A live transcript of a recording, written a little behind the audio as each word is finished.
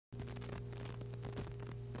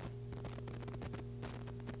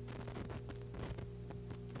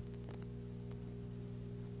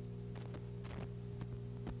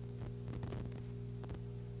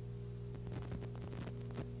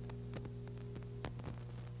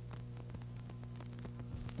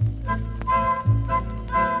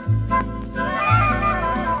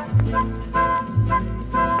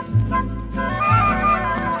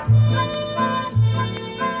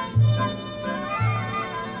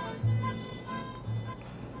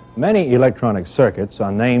Many electronic circuits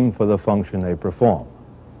are named for the function they perform.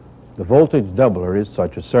 The voltage doubler is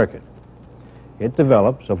such a circuit. It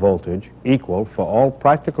develops a voltage equal for all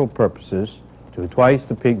practical purposes to twice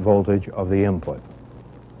the peak voltage of the input.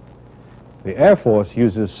 The Air Force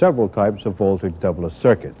uses several types of voltage doubler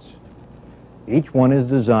circuits. Each one is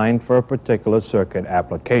designed for a particular circuit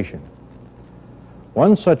application.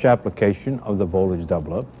 One such application of the voltage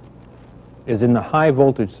doubler is in the high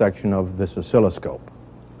voltage section of this oscilloscope.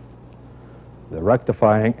 The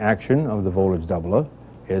rectifying action of the voltage doubler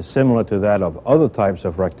is similar to that of other types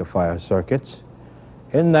of rectifier circuits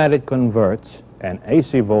in that it converts an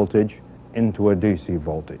AC voltage into a DC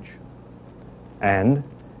voltage. And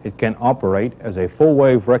it can operate as a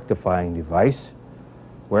full-wave rectifying device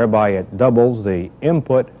whereby it doubles the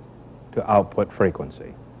input to output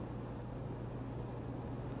frequency.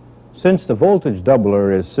 Since the voltage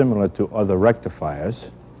doubler is similar to other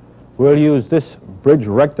rectifiers, we'll use this bridge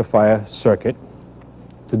rectifier circuit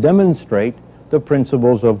to demonstrate the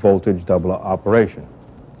principles of voltage doubler operation.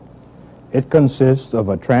 It consists of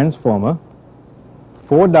a transformer,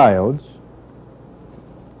 4 diodes,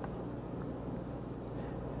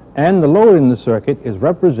 and the load in the circuit is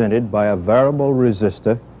represented by a variable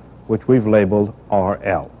resistor which we've labeled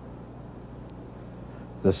RL.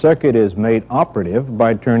 The circuit is made operative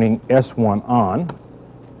by turning S1 on,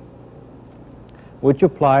 which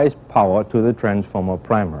applies power to the transformer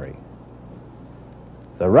primary.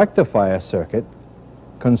 The rectifier circuit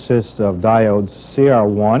consists of diodes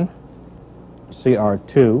CR1,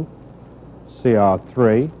 CR2,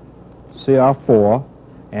 CR3, CR4,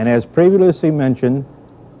 and as previously mentioned,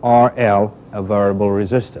 RL, a variable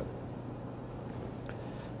resistor.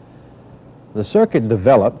 The circuit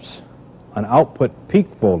develops an output peak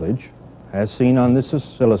voltage as seen on this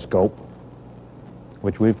oscilloscope,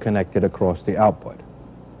 which we've connected across the output.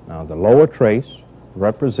 Now the lower trace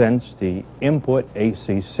represents the input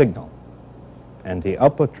AC signal, and the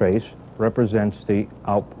upper trace represents the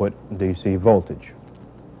output DC voltage.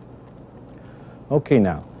 Okay,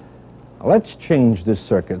 now let's change this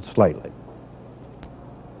circuit slightly.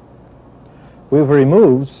 We've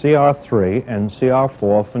removed CR3 and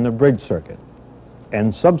CR4 from the bridge circuit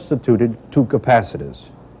and substituted 2 capacitors.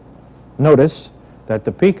 Notice that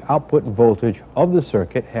the peak output voltage of the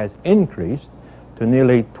circuit has increased to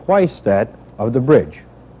nearly twice that of the bridge.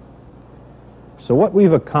 So what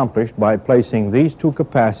we've accomplished by placing these 2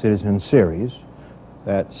 capacitors in series,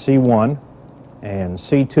 that C1 and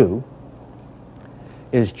C2,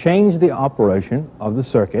 is change the operation of the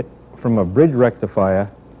circuit from a bridge rectifier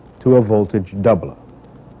to a voltage doubler.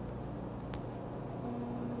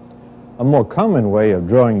 A more common way of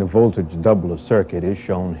drawing the voltage doubler circuit is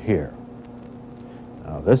shown here.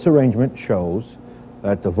 Now, this arrangement shows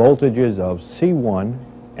that the voltages of C1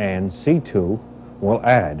 and C2 will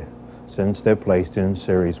add since they're placed in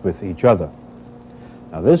series with each other.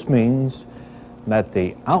 Now this means that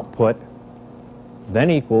the output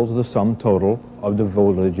then equals the sum total of the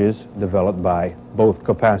voltages developed by both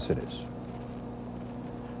capacitors.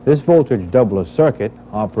 This voltage doubler circuit,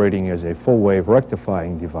 operating as a full-wave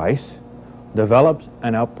rectifying device, develops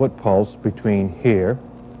an output pulse between here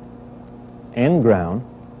and ground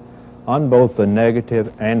on both the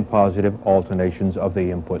negative and positive alternations of the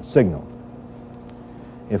input signal.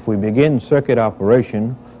 If we begin circuit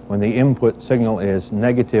operation when the input signal is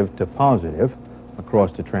negative to positive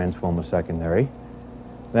across the transformer secondary,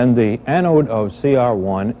 then the anode of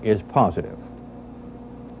CR1 is positive,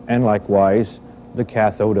 and likewise the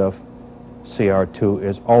cathode of CR2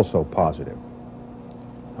 is also positive.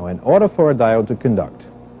 Now, in order for a diode to conduct,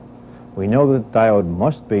 we know that the diode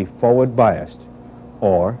must be forward biased,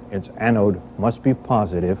 or its anode must be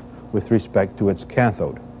positive with respect to its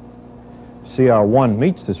cathode. CR1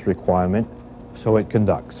 meets this requirement, so it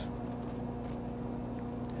conducts.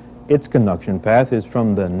 Its conduction path is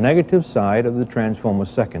from the negative side of the transformer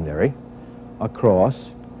secondary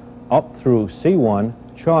across up through C1,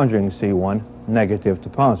 charging C1 negative to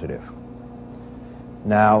positive.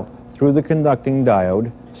 Now through the conducting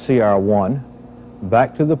diode CR1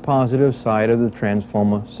 back to the positive side of the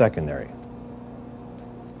transformer secondary.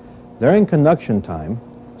 During conduction time,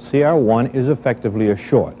 CR1 is effectively a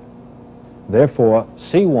short. Therefore,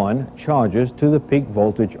 C1 charges to the peak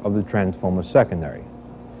voltage of the transformer secondary.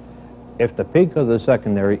 If the peak of the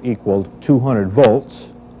secondary equaled 200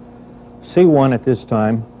 volts, C1 at this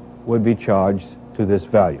time would be charged to this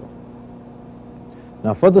value.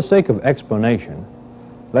 Now, for the sake of explanation,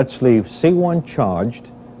 let's leave C1 charged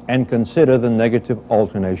and consider the negative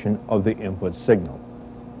alternation of the input signal.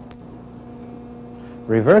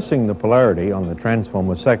 Reversing the polarity on the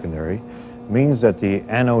transformer secondary means that the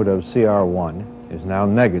anode of CR1 is now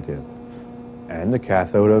negative, and the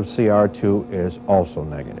cathode of CR2 is also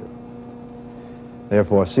negative.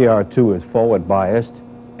 Therefore, CR2 is forward biased,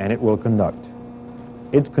 and it will conduct.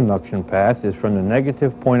 Its conduction path is from the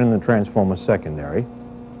negative point in the transformer secondary,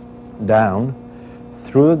 down,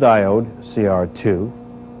 through the diode CR2,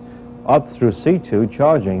 up through C2,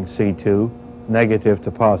 charging C2 negative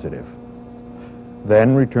to positive,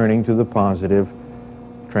 then returning to the positive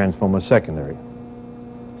transformer secondary.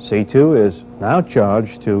 C2 is now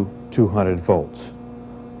charged to 200 volts,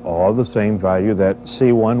 or the same value that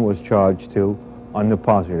C1 was charged to on the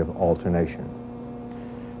positive alternation.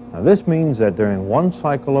 Now this means that during one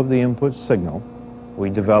cycle of the input signal, we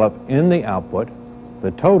develop in the output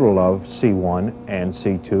the total of C1 and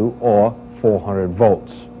C2, or 400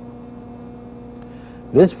 volts.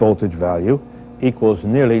 This voltage value equals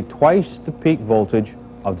nearly twice the peak voltage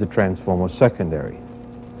of the transformer secondary.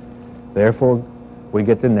 Therefore, we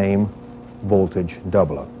get the name voltage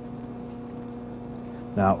doubler.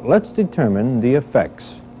 Now, let's determine the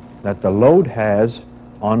effects that the load has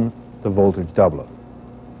on the voltage doubler.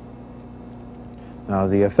 Now,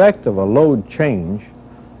 the effect of a load change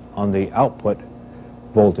on the output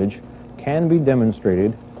voltage can be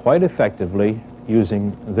demonstrated quite effectively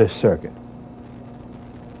using this circuit.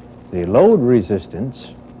 The load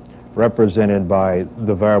resistance, represented by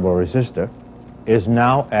the variable resistor, is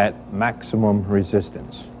now at maximum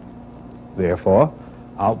resistance. Therefore,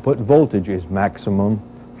 output voltage is maximum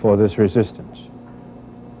for this resistance,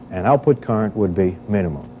 and output current would be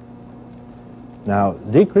minimum. Now,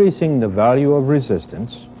 decreasing the value of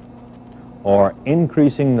resistance or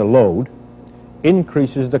increasing the load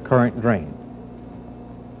increases the current drain,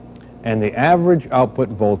 and the average output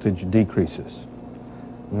voltage decreases.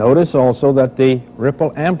 Notice also that the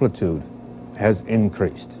ripple amplitude has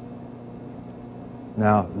increased.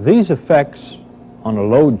 Now, these effects on a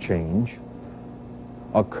load change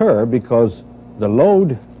occur because the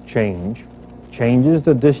load change changes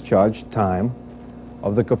the discharge time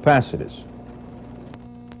of the capacitors.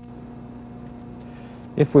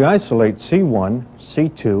 If we isolate C1,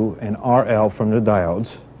 C2, and RL from the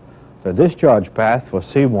diodes, the discharge path for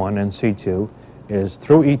C1 and C2 is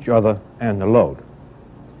through each other and the load.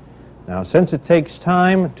 Now, since it takes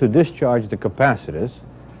time to discharge the capacitors,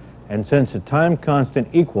 and since the time constant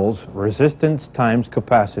equals resistance times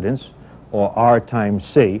capacitance, or R times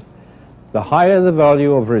C, the higher the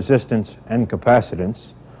value of resistance and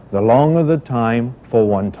capacitance, the longer the time for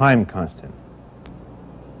one time constant.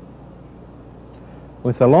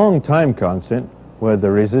 With a long time constant, where the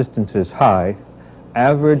resistance is high,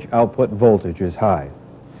 average output voltage is high.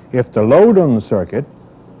 If the load on the circuit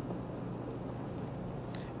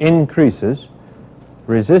increases,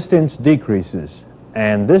 resistance decreases,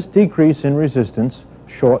 and this decrease in resistance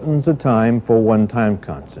shortens the time for one time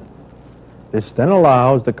constant. This then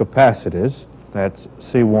allows the capacitors, that's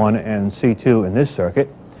C1 and C2 in this circuit,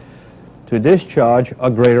 to discharge a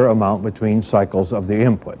greater amount between cycles of the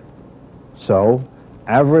input. So,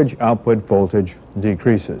 average output voltage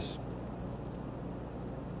decreases.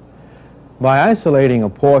 By isolating a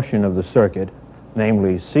portion of the circuit,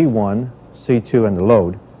 namely C1, C2, and the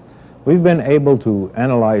load, we've been able to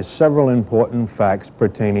analyze several important facts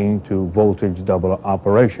pertaining to voltage doubler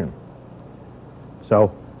operation.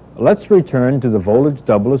 So, let's return to the voltage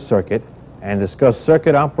doubler circuit and discuss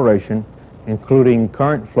circuit operation, including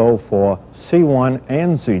current flow for C1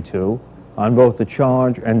 and C2 on both the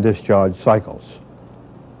charge and discharge cycles.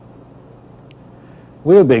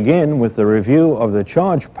 We'll begin with the review of the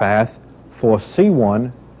charge path for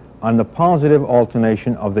C1 on the positive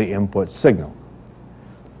alternation of the input signal,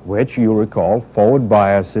 which you recall forward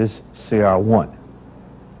biases CR1.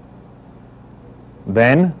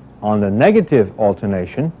 Then, on the negative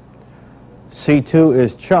alternation, C2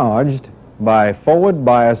 is charged by forward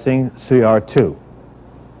biasing CR2.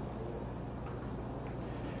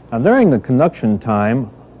 Now, during the conduction time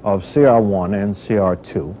of CR1 and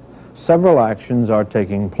CR2, several actions are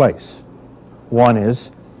taking place. One is,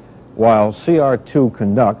 while CR2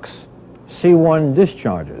 conducts, C1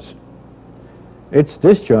 discharges. Its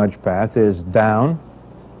discharge path is down,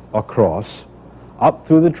 across, up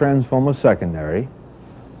through the transformer secondary,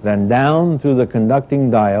 then down through the conducting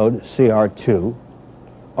diode CR2,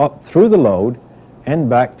 up through the load, and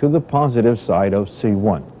back to the positive side of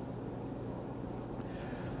C1.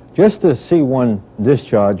 Just as C1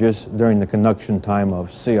 discharges during the conduction time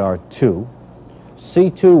of CR2,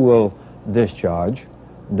 C2 will discharge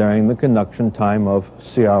during the conduction time of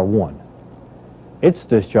CR1. Its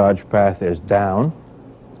discharge path is down,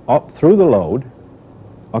 up through the load,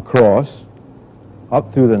 across,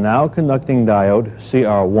 up through the now conducting diode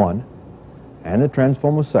CR1 and the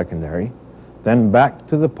transformer secondary, then back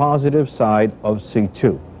to the positive side of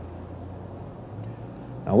C2.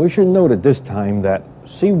 Now we should note at this time that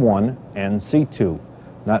C1 and C2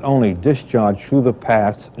 not only discharge through the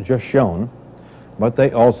paths just shown, but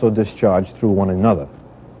they also discharge through one another.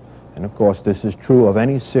 And of course this is true of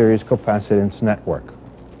any series capacitance network.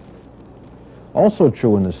 Also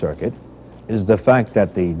true in the circuit is the fact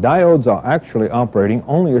that the diodes are actually operating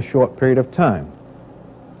only a short period of time,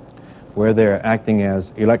 where they're acting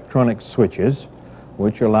as electronic switches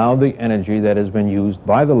which allow the energy that has been used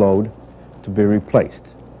by the load to be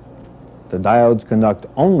replaced. The diodes conduct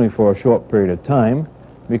only for a short period of time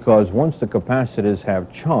because once the capacitors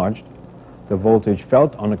have charged, the voltage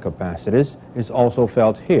felt on the capacitors is also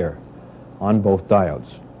felt here on both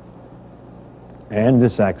diodes. And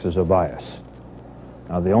this acts as a bias.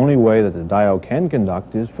 Now the only way that the diode can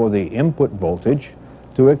conduct is for the input voltage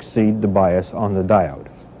to exceed the bias on the diode.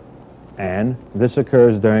 And this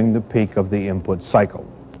occurs during the peak of the input cycle.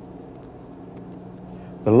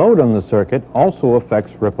 The load on the circuit also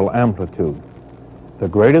affects ripple amplitude. The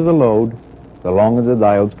greater the load, the longer the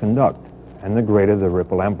diodes conduct, and the greater the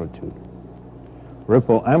ripple amplitude.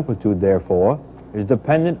 Ripple amplitude, therefore, is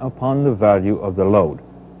dependent upon the value of the load.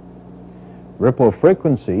 Ripple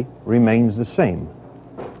frequency remains the same,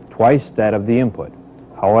 twice that of the input.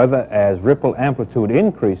 However, as ripple amplitude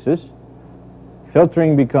increases,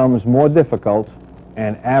 filtering becomes more difficult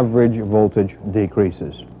and average voltage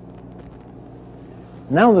decreases.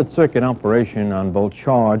 Now that circuit operation on both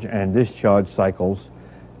charge and discharge cycles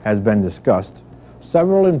has been discussed,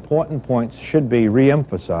 several important points should be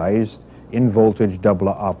re-emphasized in voltage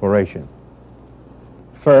doubler operation.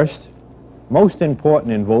 First, most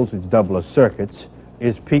important in voltage doubler circuits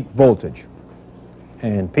is peak voltage.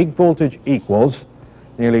 And peak voltage equals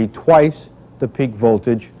nearly twice the peak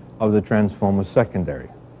voltage of the transformer secondary.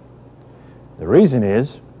 The reason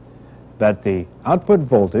is that the output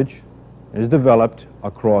voltage is developed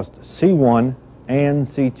across C1 and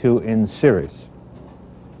C2 in series.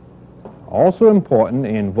 Also important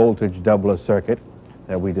in voltage doubler circuit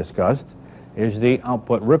that we discussed is the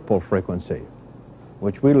output ripple frequency,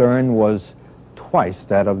 which we learned was twice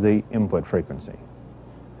that of the input frequency.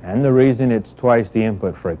 And the reason it's twice the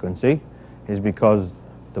input frequency is because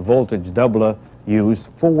the voltage doubler used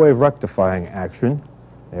full wave rectifying action,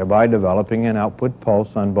 thereby developing an output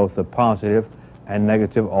pulse on both the positive and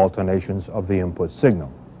negative alternations of the input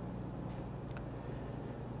signal.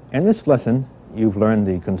 In this lesson, you've learned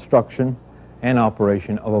the construction and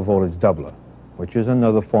operation of a voltage doubler, which is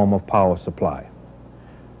another form of power supply.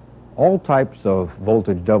 All types of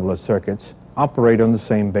voltage doubler circuits operate on the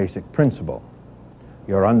same basic principle.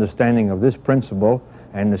 Your understanding of this principle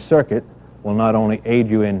and the circuit will not only aid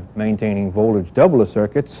you in maintaining voltage doubler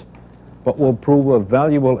circuits, but will prove a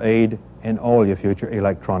valuable aid in all your future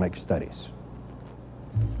electronic studies.